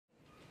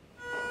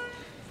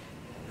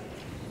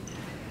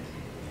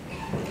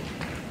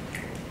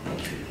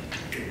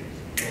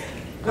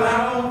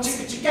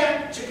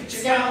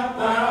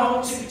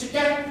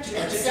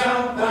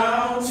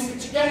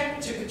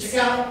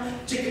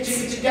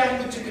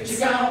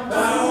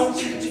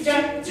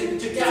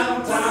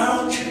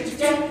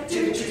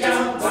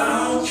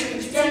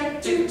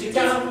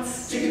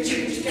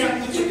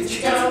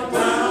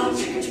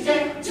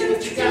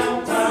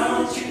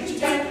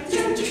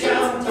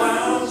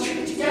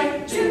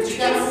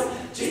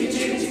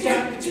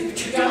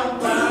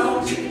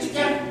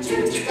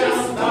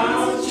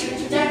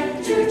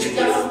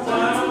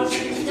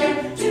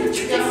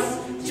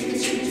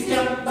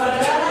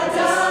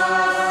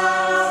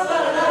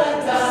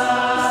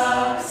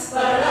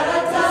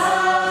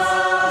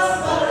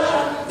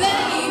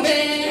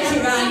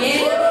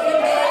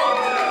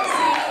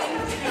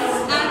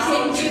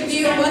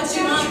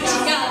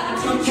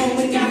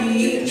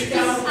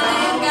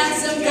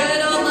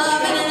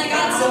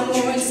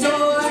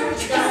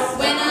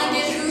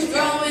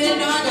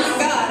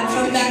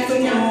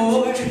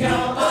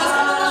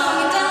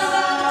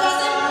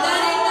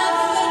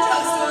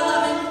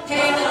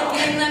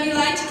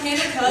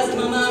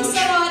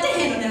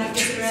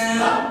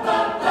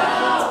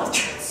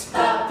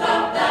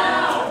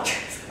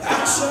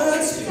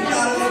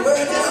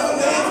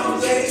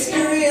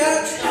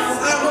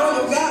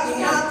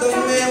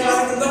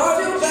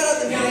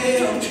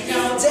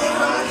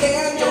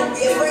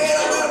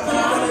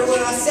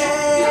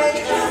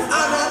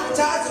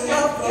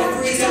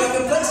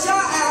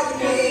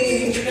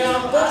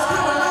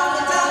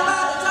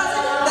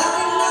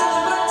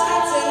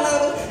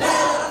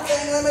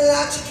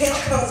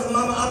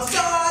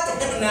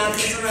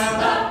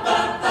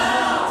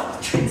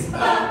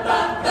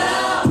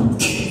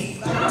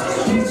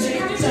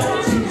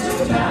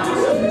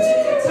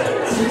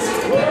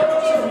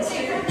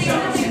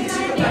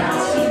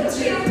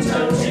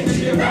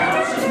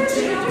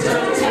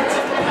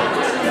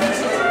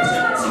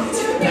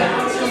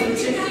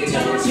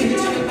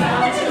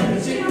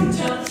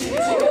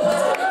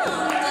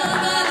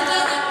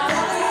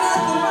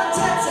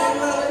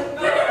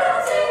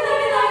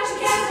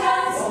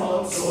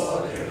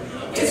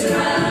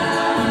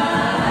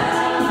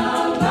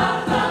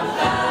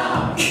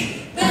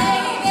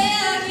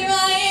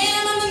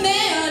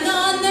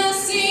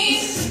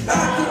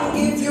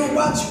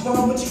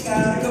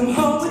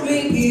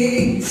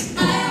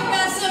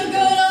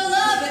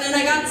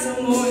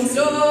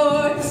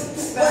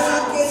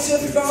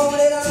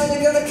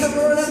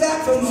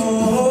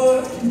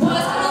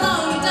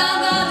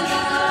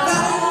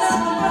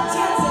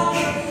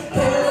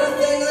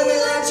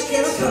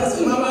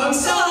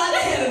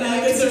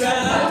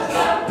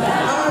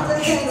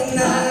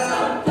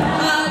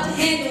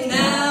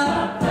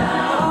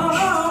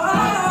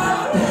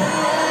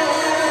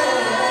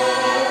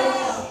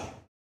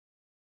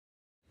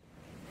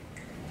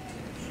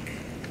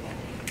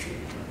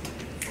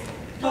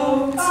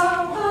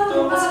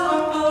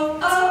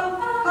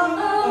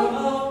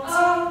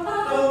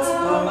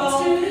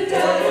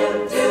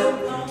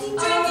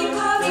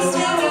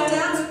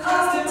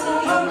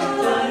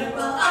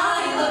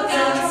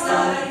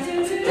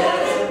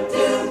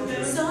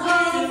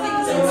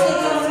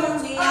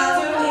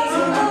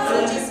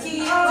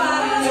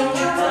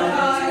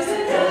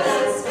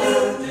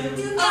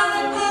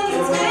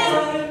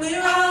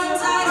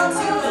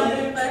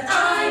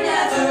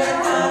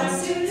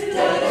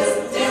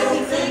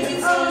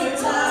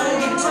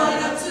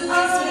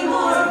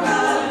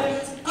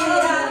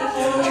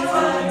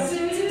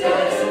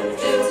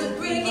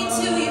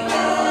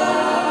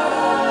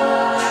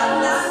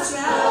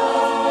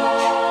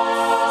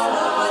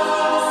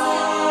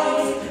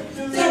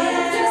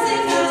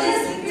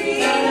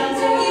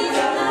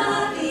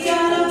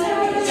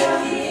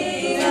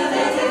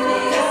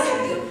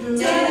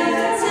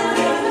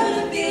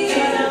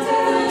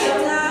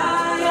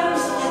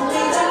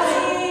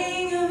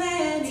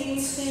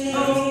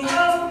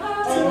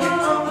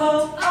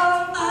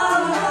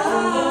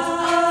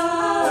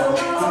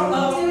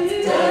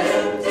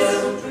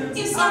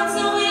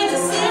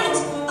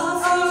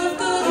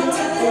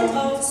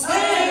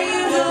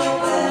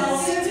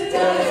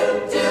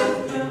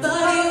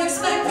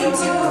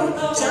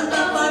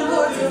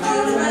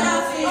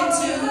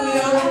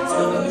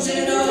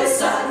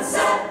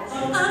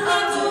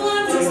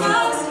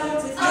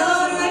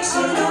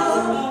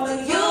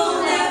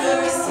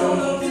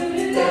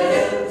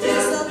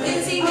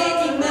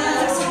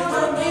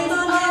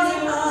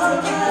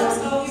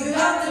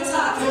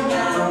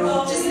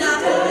Just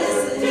not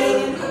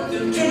listening.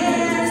 Who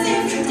cares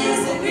if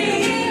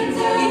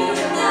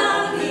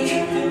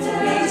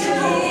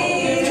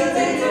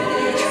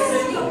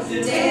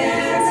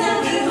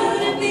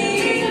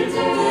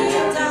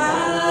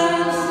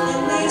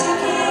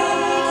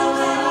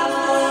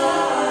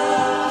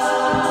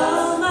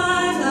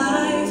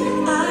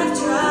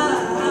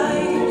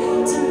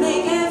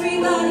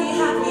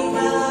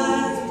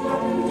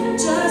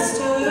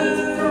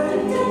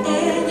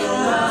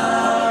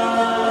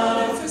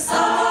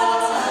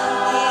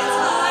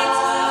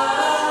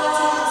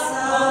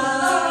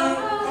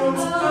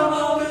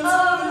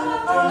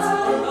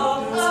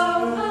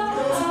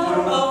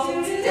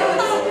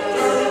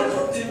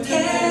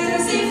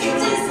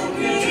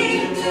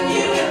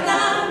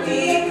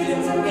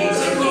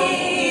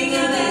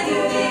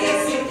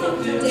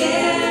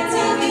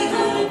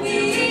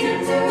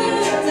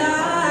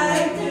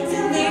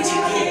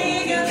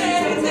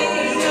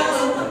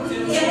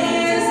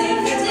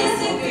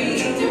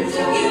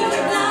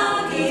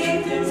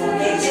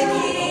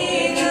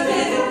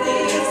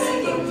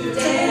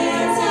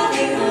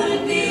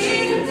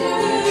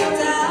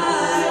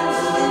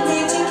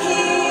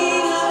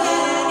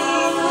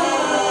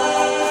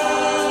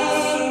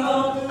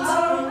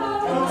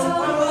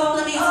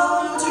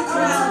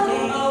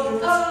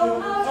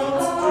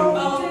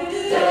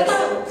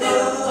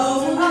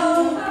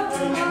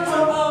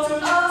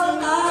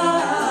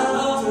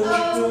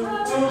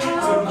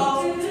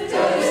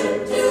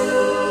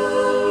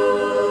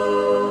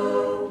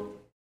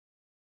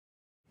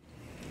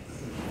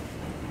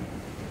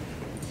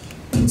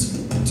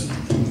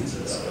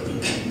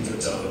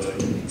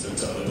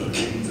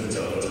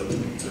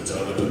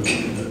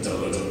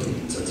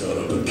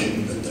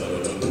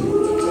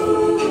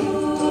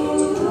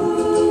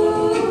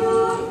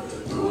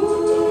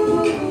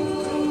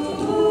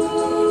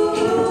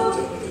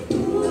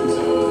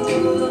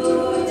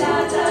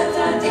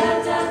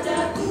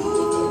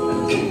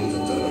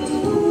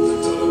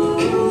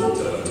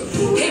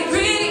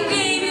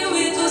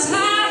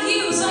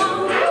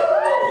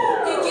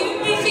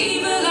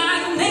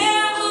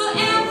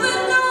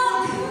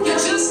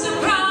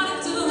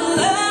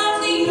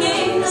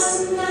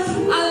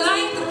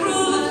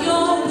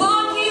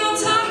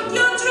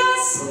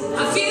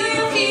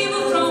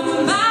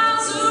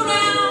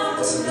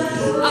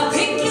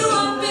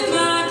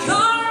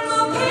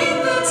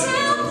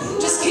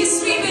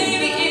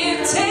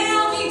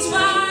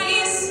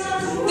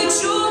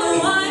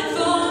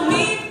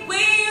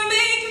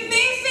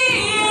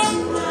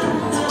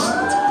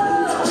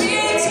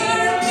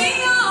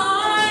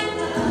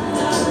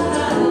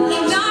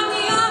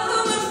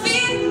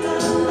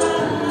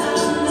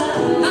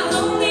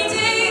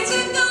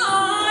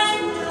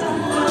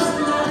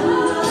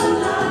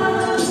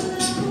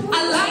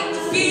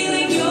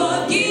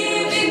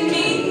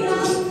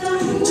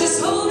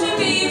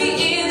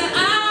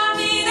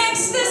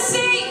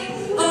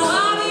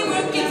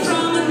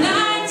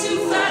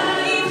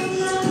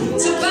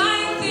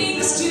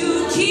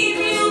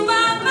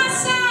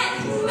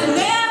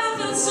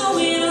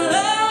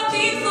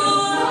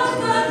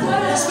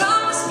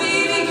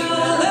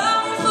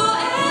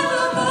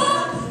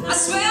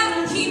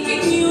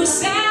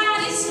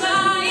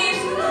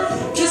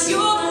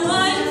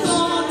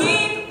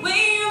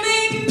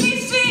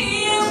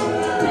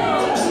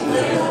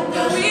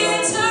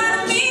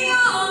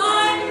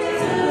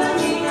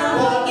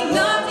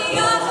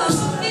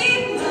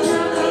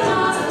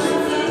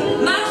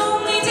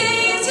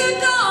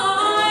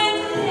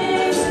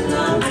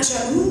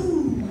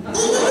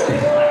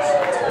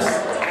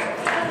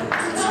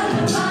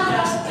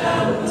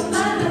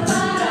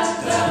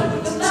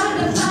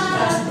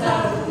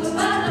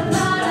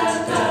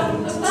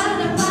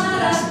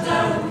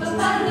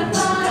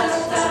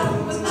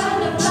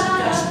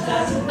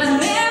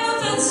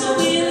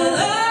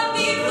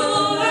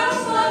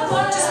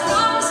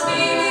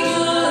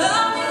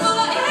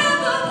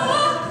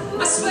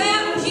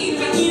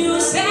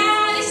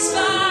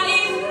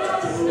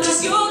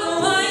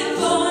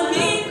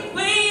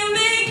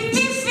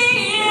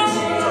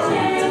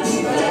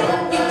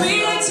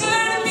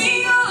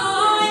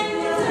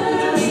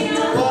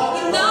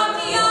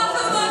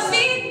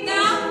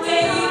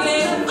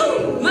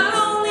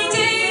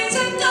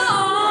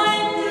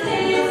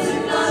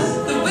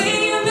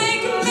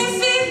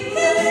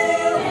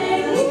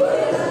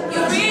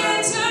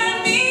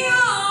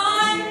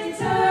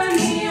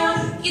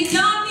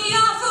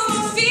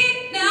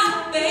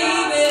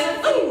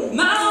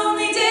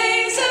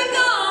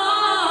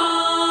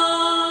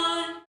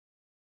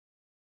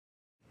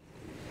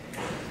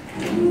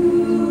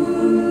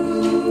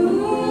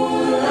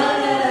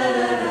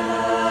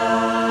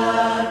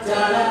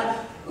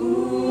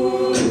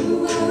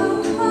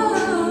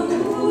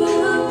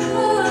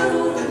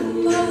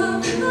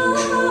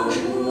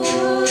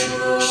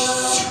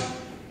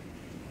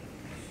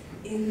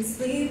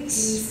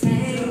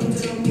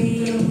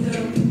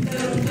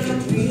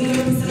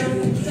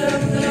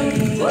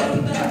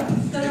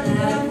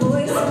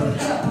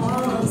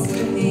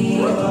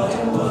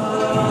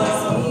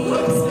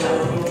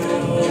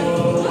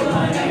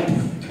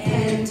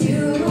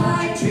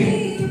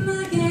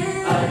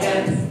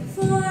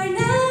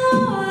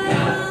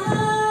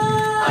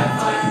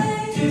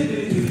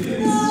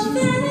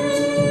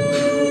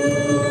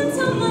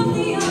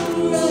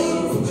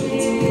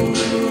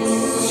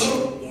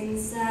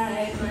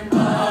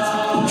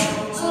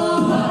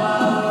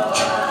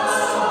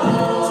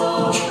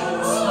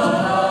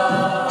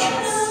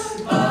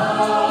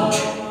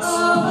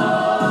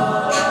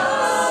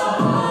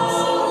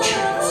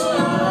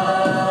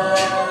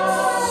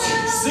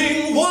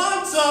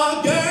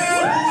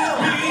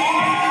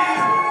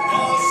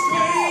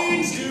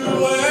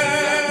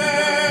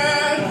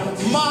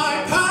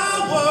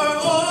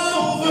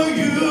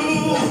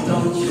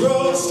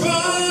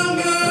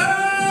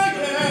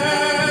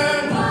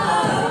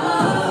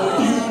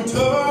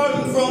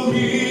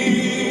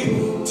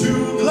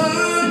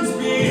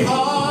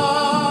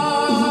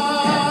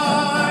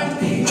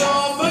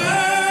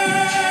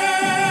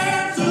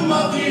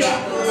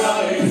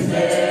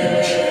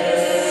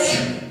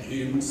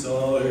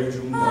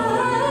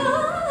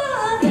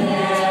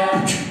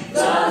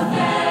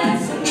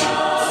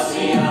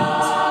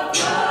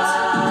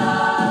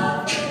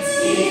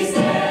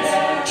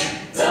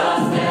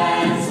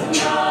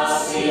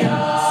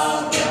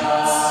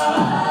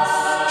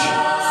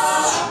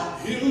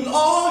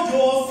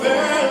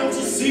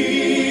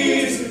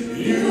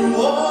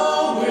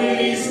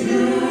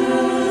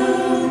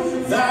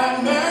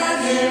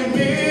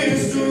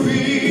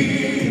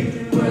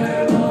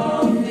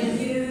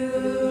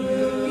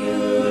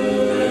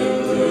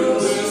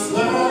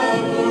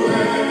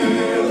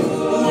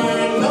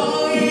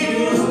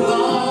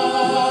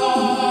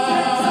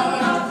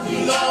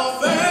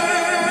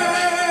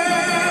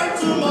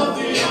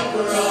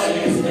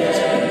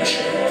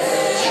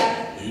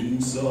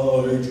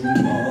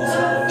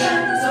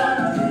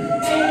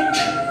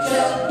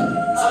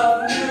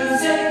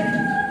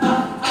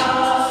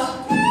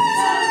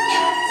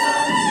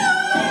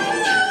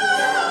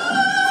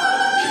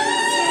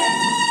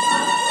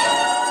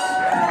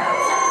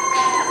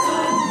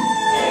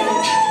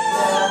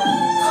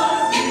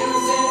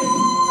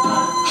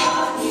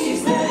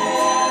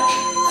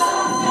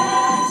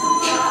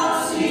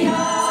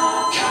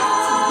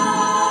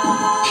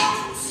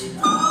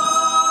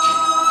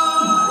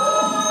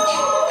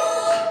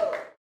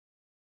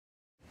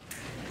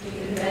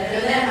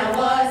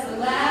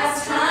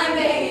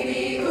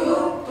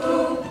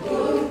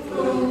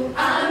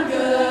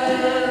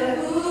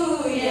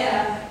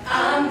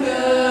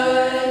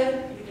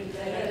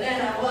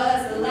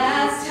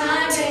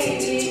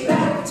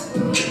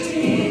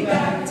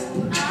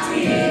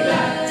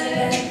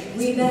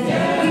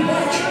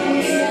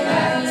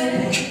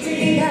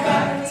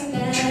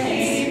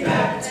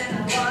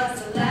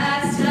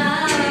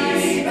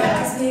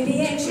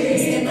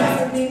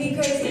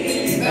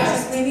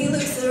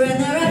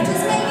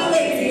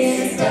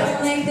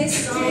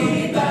this song.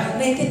 You better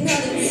make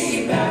another move.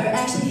 You better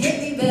actually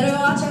hit me. Better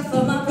watch out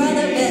for my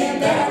brother.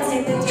 Better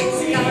take the drinks.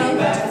 Gotta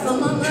watch out for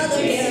my mother.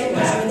 Better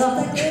watch with all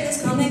that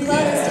glitters. Call me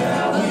clutters.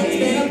 Different bullets.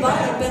 Been a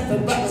baller. Been for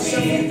buckles. Show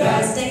me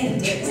better staying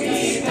dicks.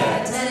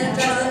 Better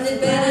driving it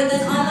better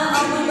than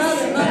all my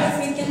mother. Mother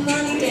freaking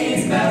money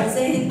days. Better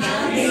saying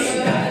I'm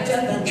here. Better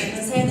jumping in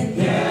his head and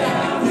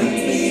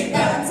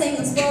that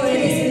singing sport.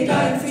 Isn't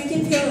going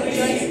freaking pure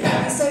joy.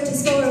 Now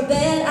searches for a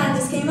bed. I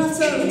just came off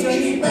throw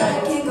joy. But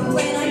I can't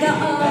complain. I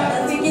got all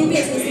that freaking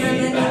business time.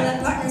 And all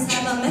that partners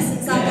have a mess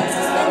since I got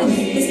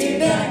suspended. Mr.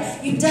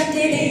 Better, you done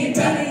did it. You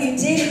did it. You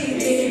did it. You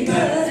did a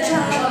good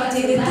job.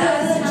 You did a good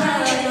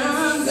job. And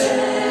I'm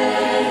better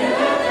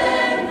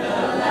than the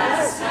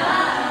last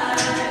time.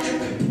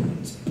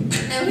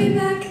 And we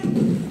back.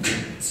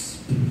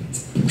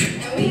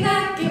 And we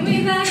back. And we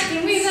back.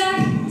 And we back.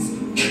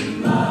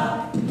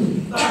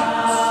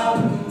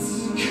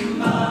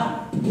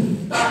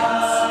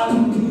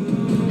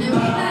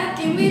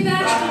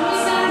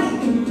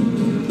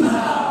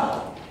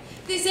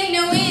 This ain't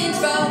no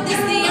intro, this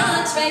the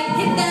entree.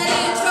 Hit that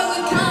intro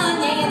with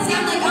Kanye and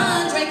sound like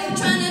Andre.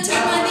 Trying to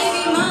turn my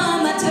baby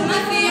mama to my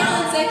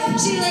fiance.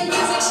 She like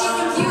music, she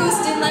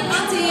confused it like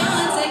Auntie.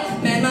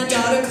 Man, my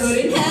daughter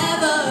couldn't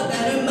have a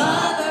better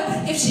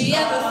mother. If she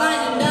ever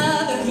find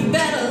another, he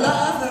better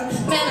love her.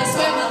 Man, I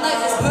swear my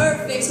life is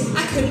perfect,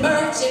 I could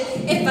merge it.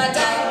 If I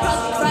die, I'd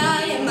probably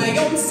cry in my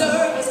own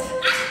service.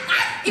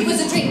 It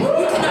was a dream,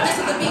 you cannot mess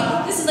with the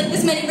beat. This is like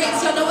this many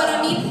rings, y'all know what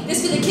I mean?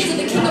 This for the kids of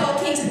the king of all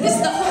kings. This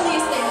is the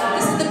holiest thing.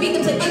 This is the beat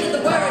that played under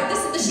the word.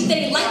 This is the sheet that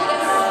ain't like what I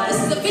heard. This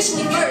is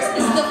officially first,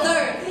 this is the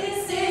third.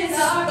 This is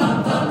our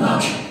bum bum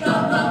bum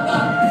bum bum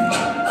bum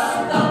bum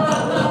bum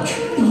bum bum.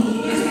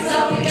 This is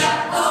all we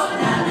got, oh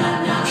na na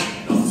na.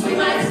 So we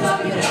might as well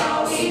give it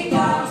all we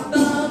got.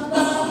 Bum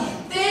bum.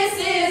 This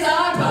is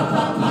our bum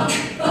bum bum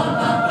bum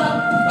bum bum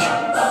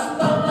bum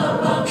bum bum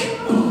bum.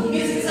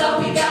 Music's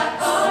all we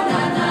got, oh na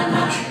na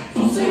na.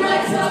 So we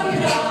might as well give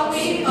it all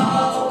we got.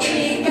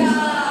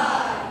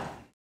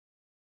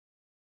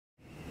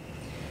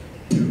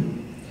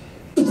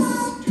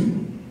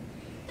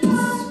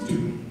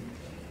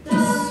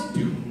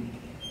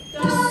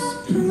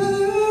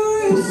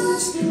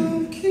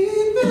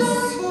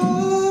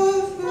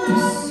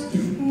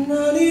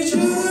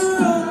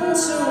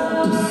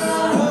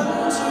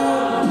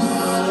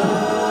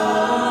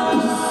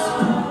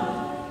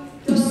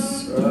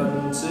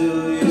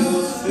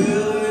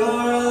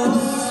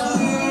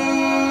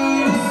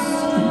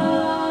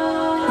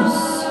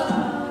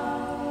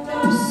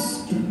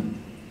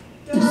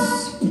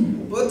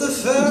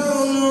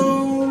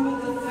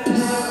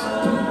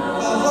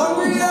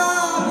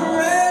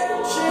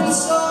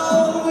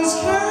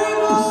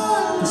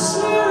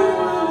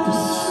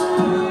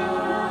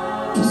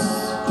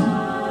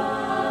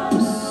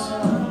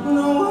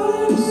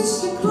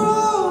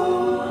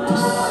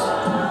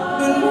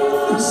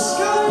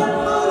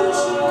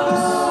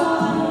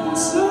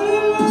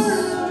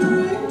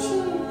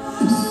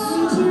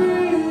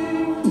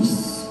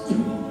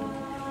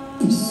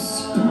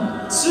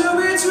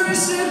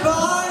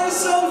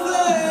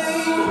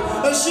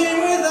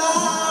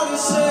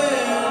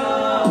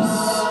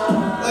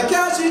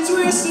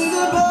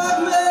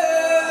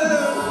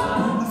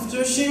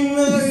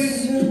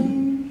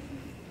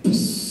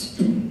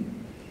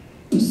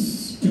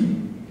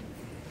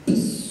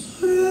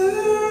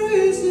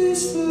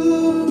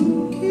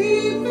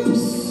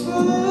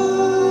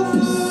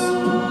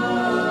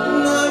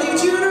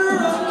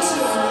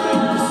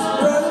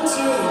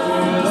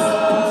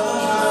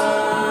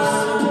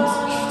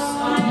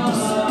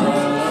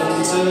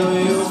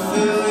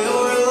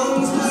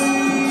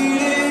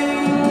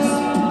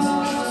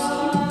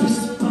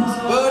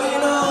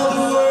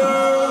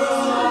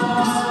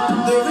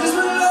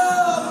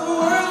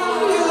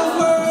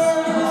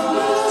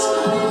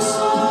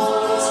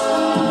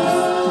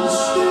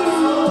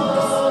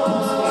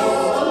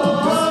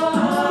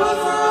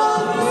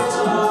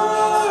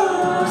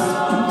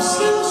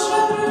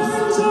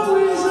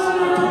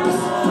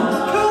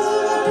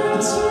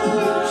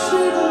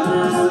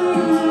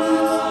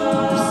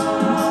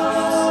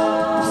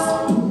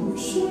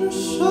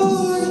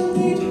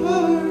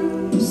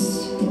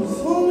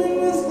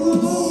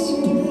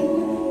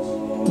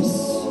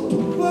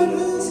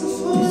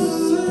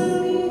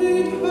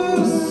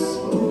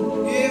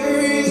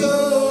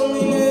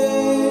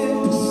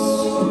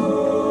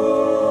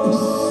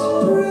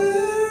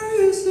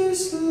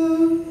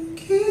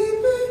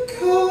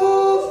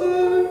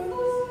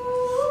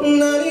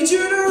 I need you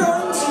to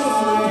run to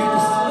me,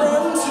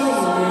 run to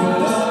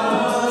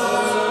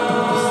me.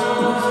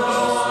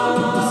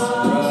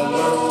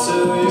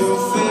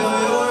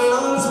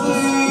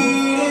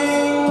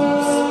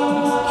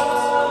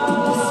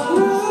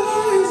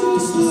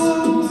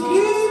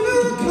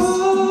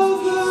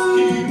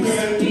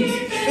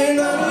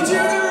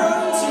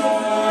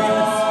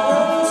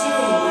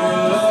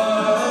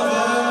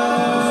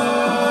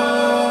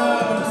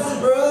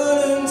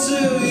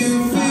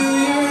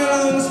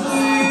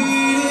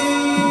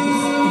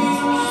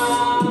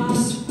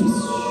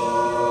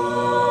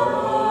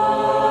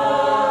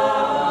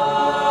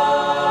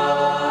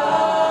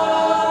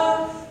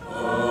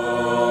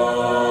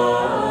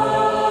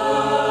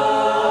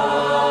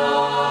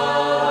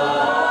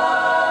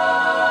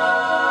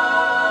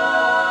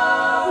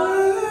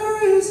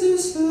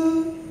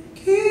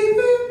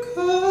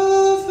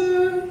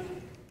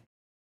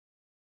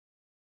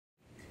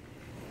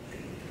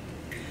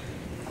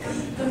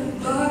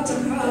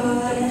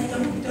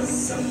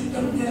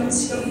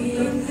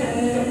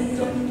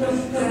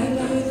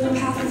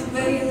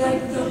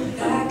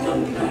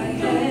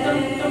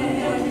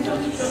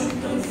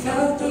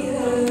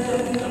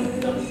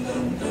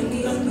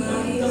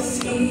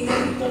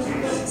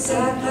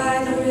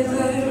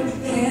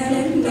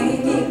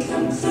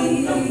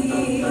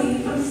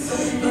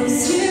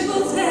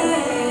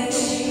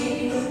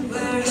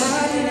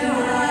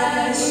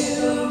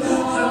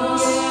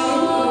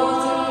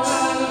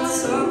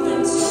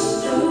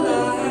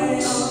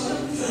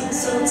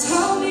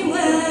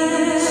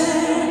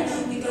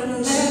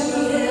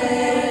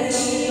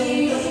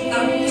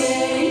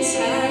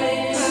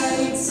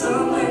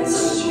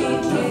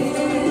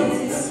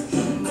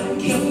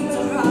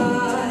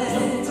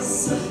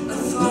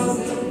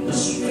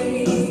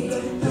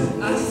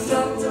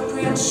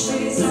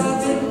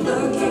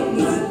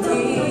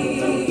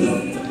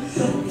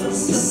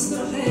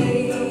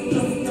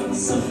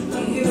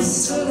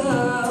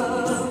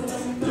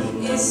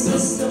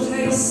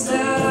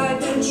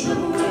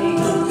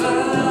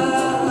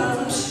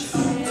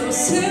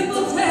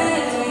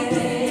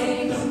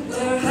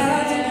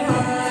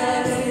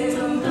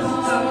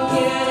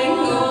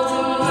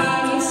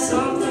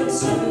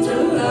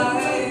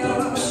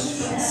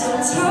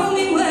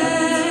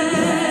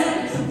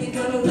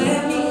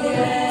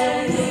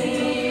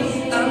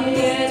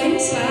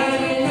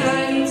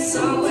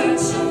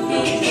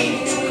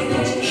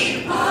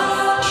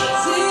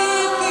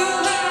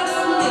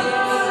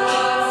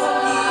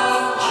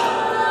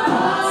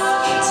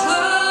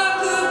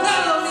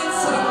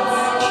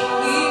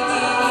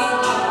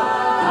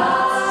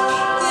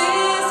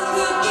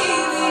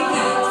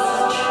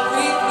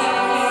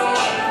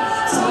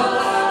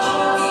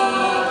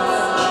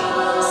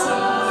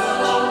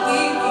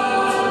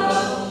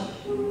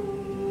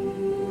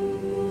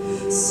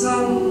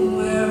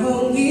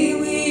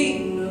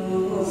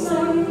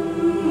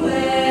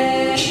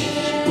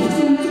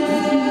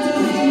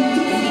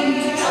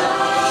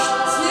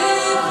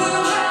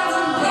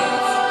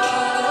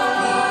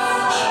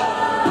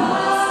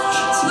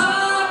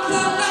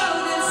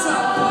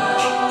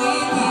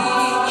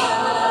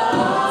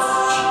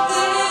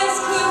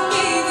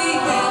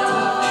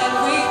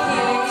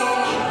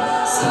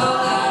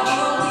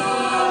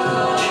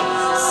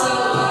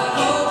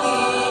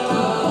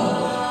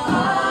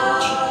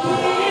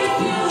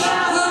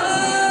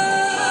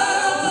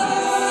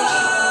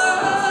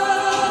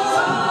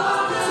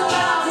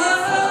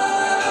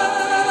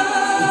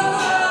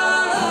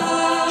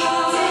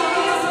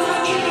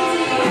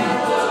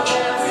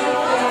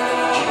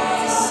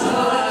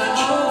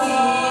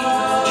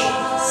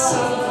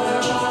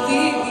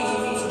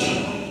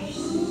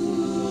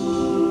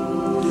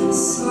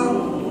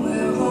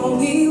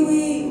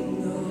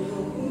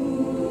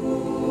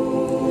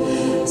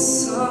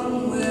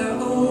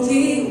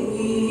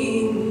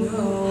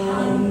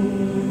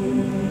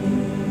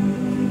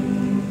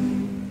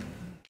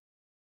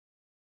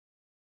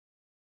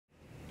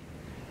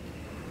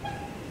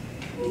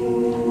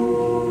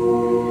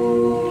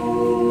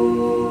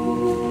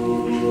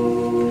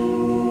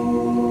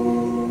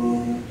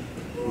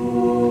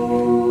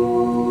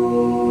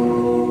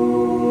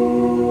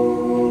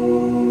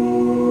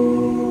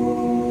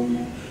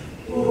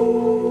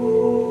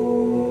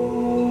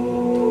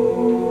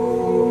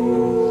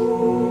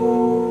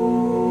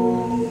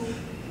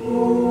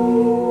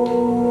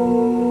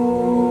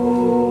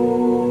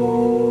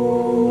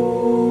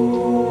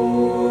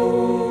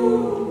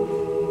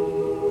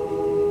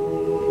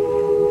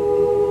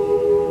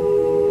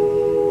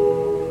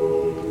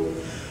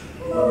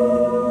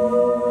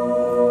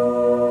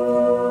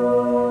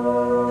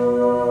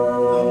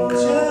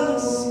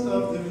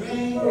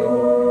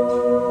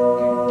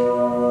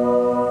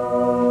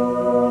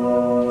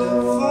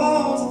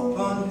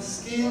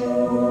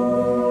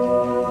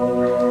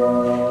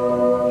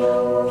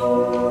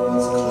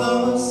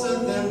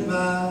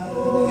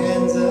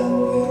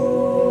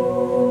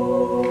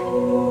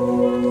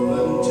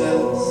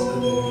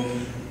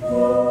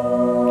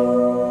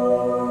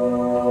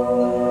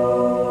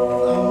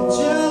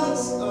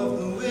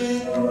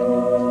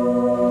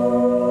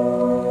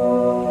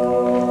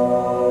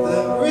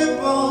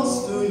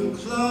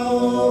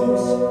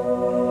 close.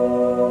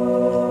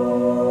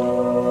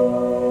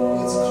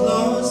 It's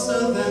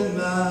closer than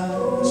my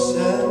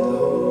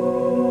shadow.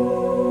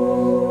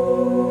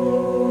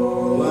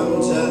 Oh, I'm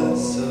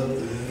jealous of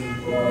them.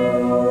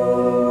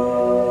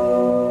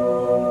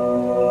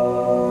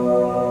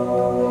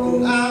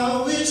 And I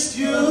wished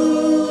you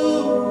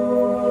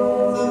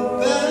the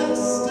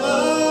best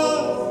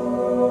of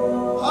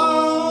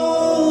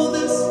all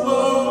this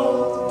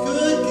world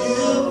could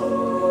give.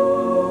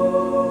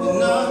 And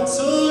I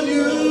told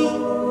you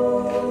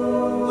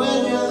when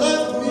you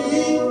left me,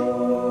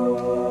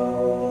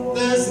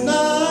 there's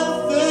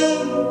nothing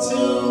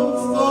to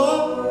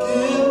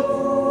forgive.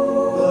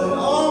 But I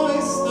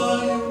always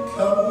thought you'd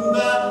come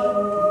back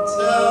and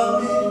tell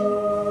me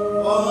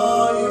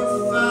all you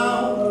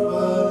found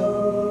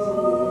was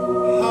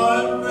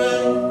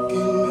heartbreak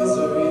and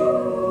misery.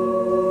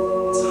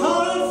 It's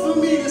hard for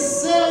me to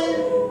say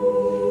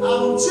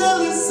I'm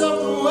jealous of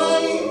the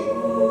way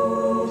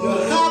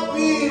you're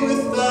happy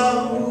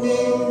without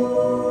me.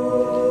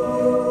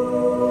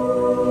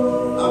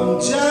 I'm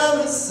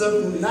jealous of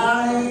the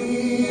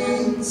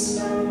nights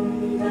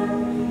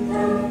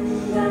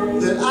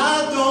that I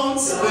don't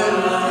spend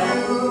with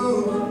you.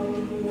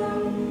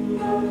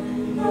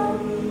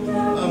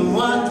 I'm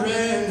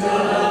wondering who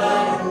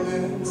I'm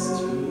next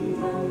to.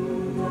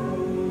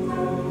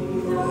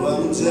 Oh,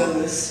 I'm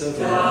jealous of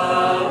you.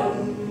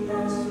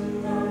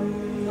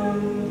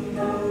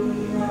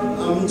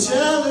 I'm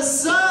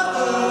jealous of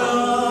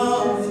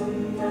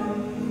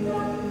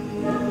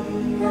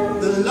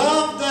the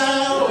love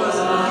that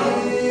wasn't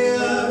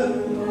here,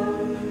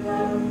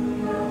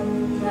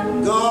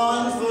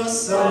 gone for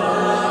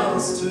someone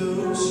else to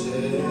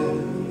share.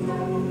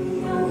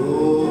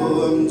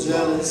 Oh, I'm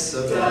jealous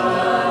of you.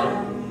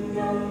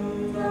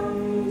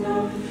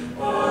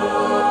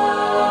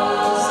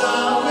 'Cause I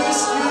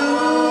wish you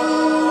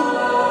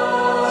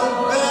the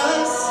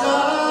best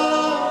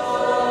of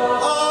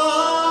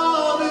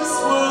all this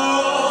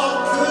world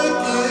could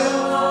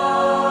give.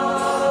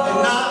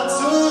 And I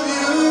told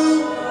you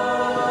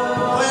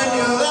when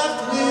you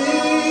left me,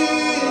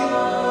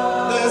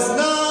 there's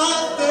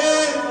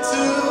nothing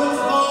to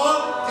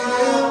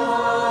forgive.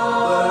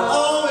 But I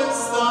always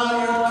thought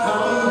you'd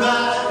come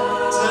back,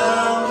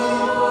 tell me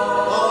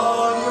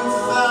all you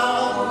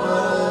found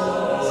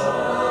was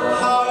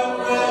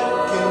heartbreak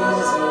and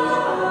misery.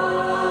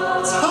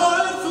 It's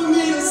hard for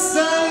me to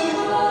say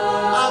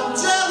I'm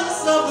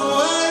jealous of the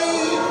way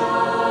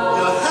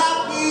you're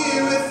happy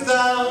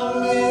without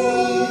me.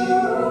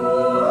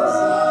 As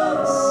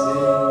I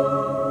see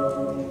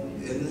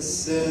in the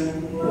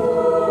sand,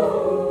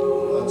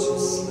 watch you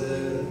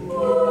slip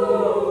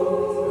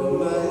through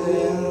my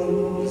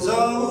hands.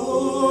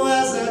 Oh,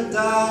 as I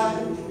die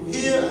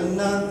here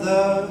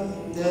another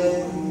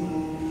day,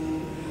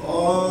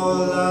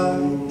 all I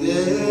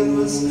did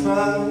was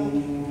cry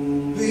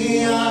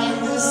behind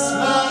the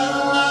smile.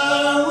 I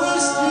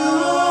wished you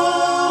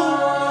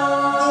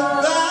the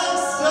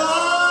best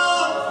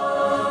of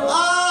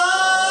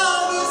all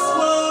this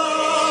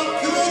world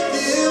could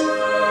give.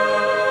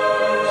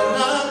 And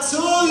I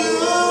told you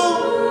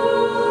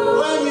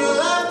when you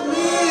left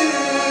me,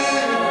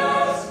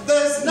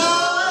 there's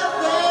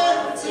nothing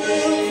to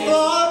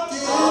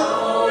forgive.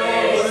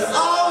 But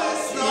I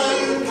always thought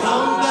you'd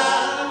come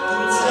back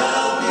and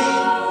tell me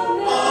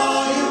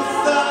all you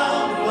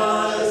found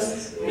was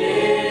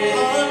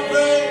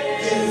heartbreak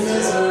and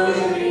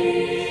misery.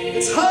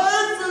 It's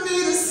hard for me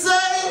to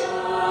say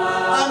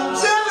I'm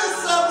jealous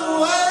of the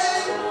way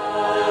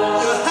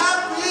you're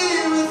happy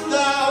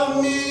without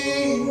me.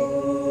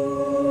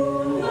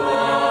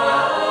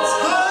 It's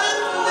hard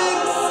for me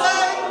to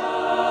say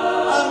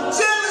I'm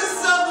jealous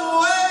of the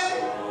way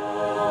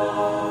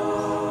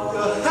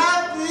you're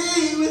happy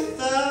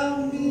without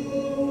me.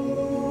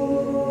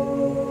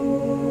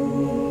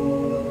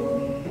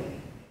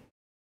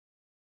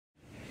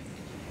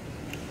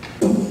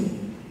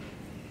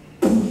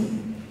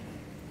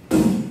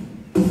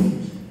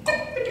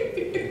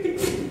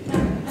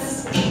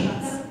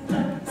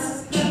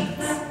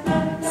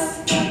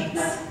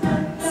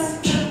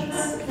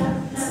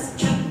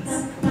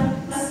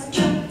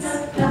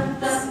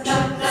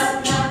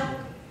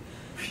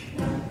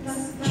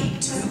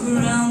 Took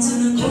rounds in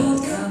a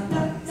gold cup,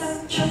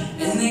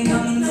 and they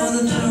coming for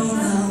the throne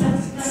now.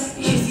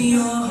 If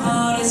your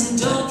heart is a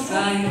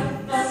dogfight,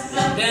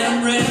 then I'm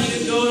ready to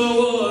go to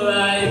war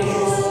like.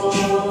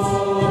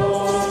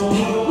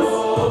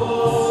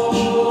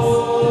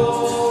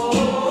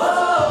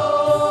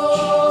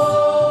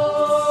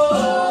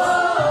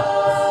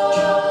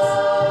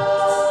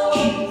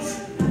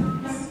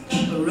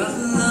 A rough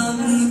love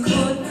in the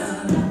court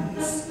now,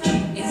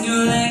 and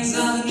your legs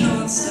are the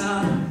North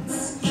Star.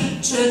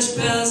 Church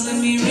bells, let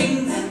me ring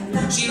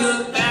them. She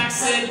looked back,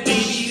 said,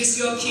 baby, this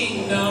your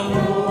kingdom.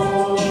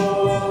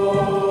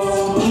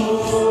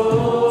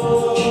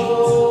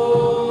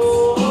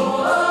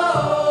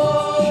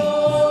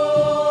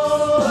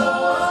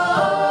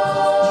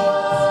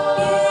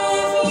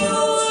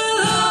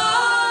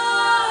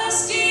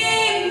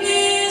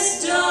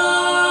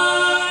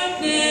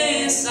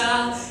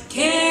 I'll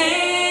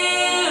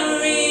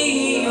carry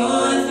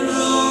your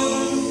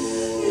throne.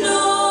 No,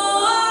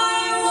 I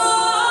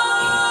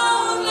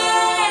won't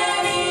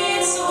let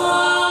it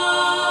swallow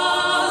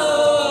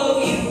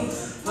you.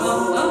 Oh,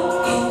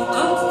 oh, oh,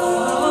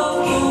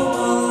 oh,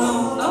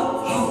 oh,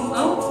 oh,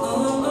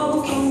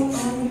 oh,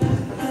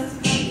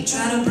 oh.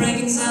 Try to break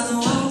inside the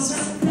walls.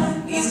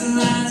 These are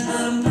lies, but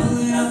I'm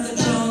pulling up the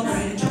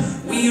drawbridge.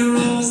 We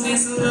arose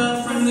this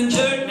love from the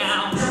dirt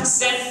now.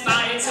 Set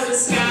fire to the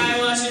sky,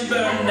 watch it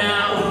burn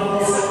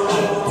down.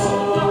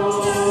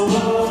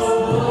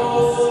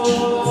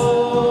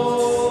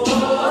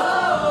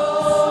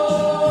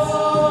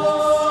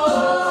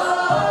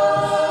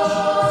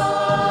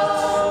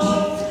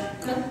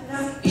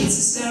 It's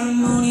a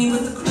ceremony,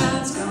 but the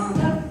crowd's gone,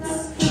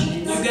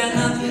 and you got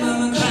nothing but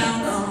my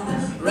crown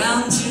on.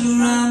 Round 2,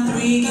 round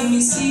 3, give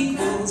me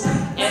sequels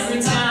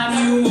every time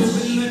you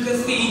open the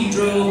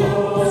cathedral.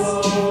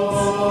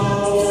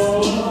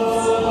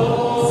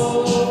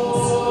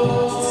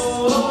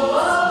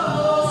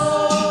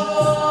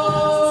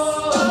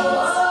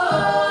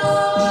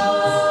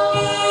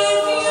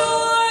 If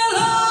you're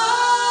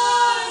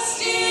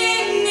lost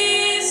in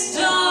this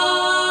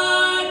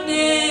darkness,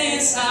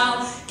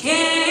 I'll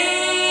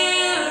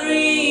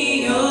carry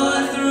your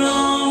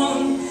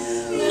throne.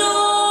 No,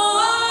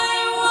 I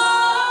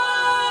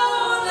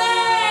won't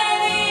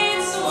let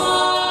it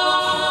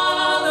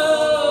swallow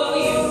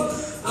you.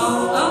 Oh,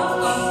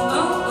 oh, oh,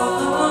 oh,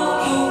 oh,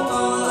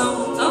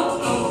 oh,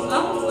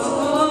 oh,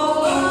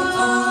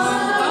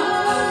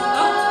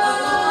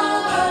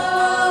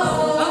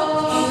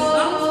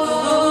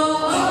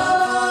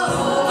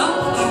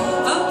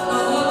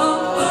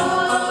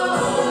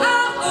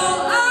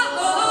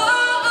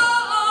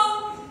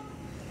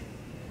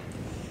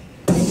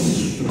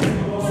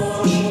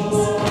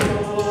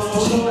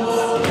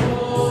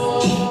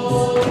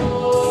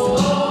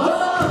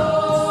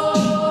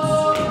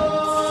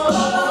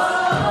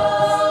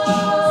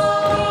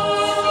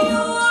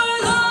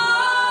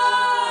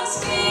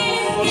 lost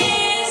in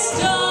this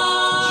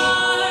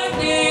darkness,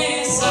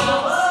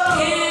 I'll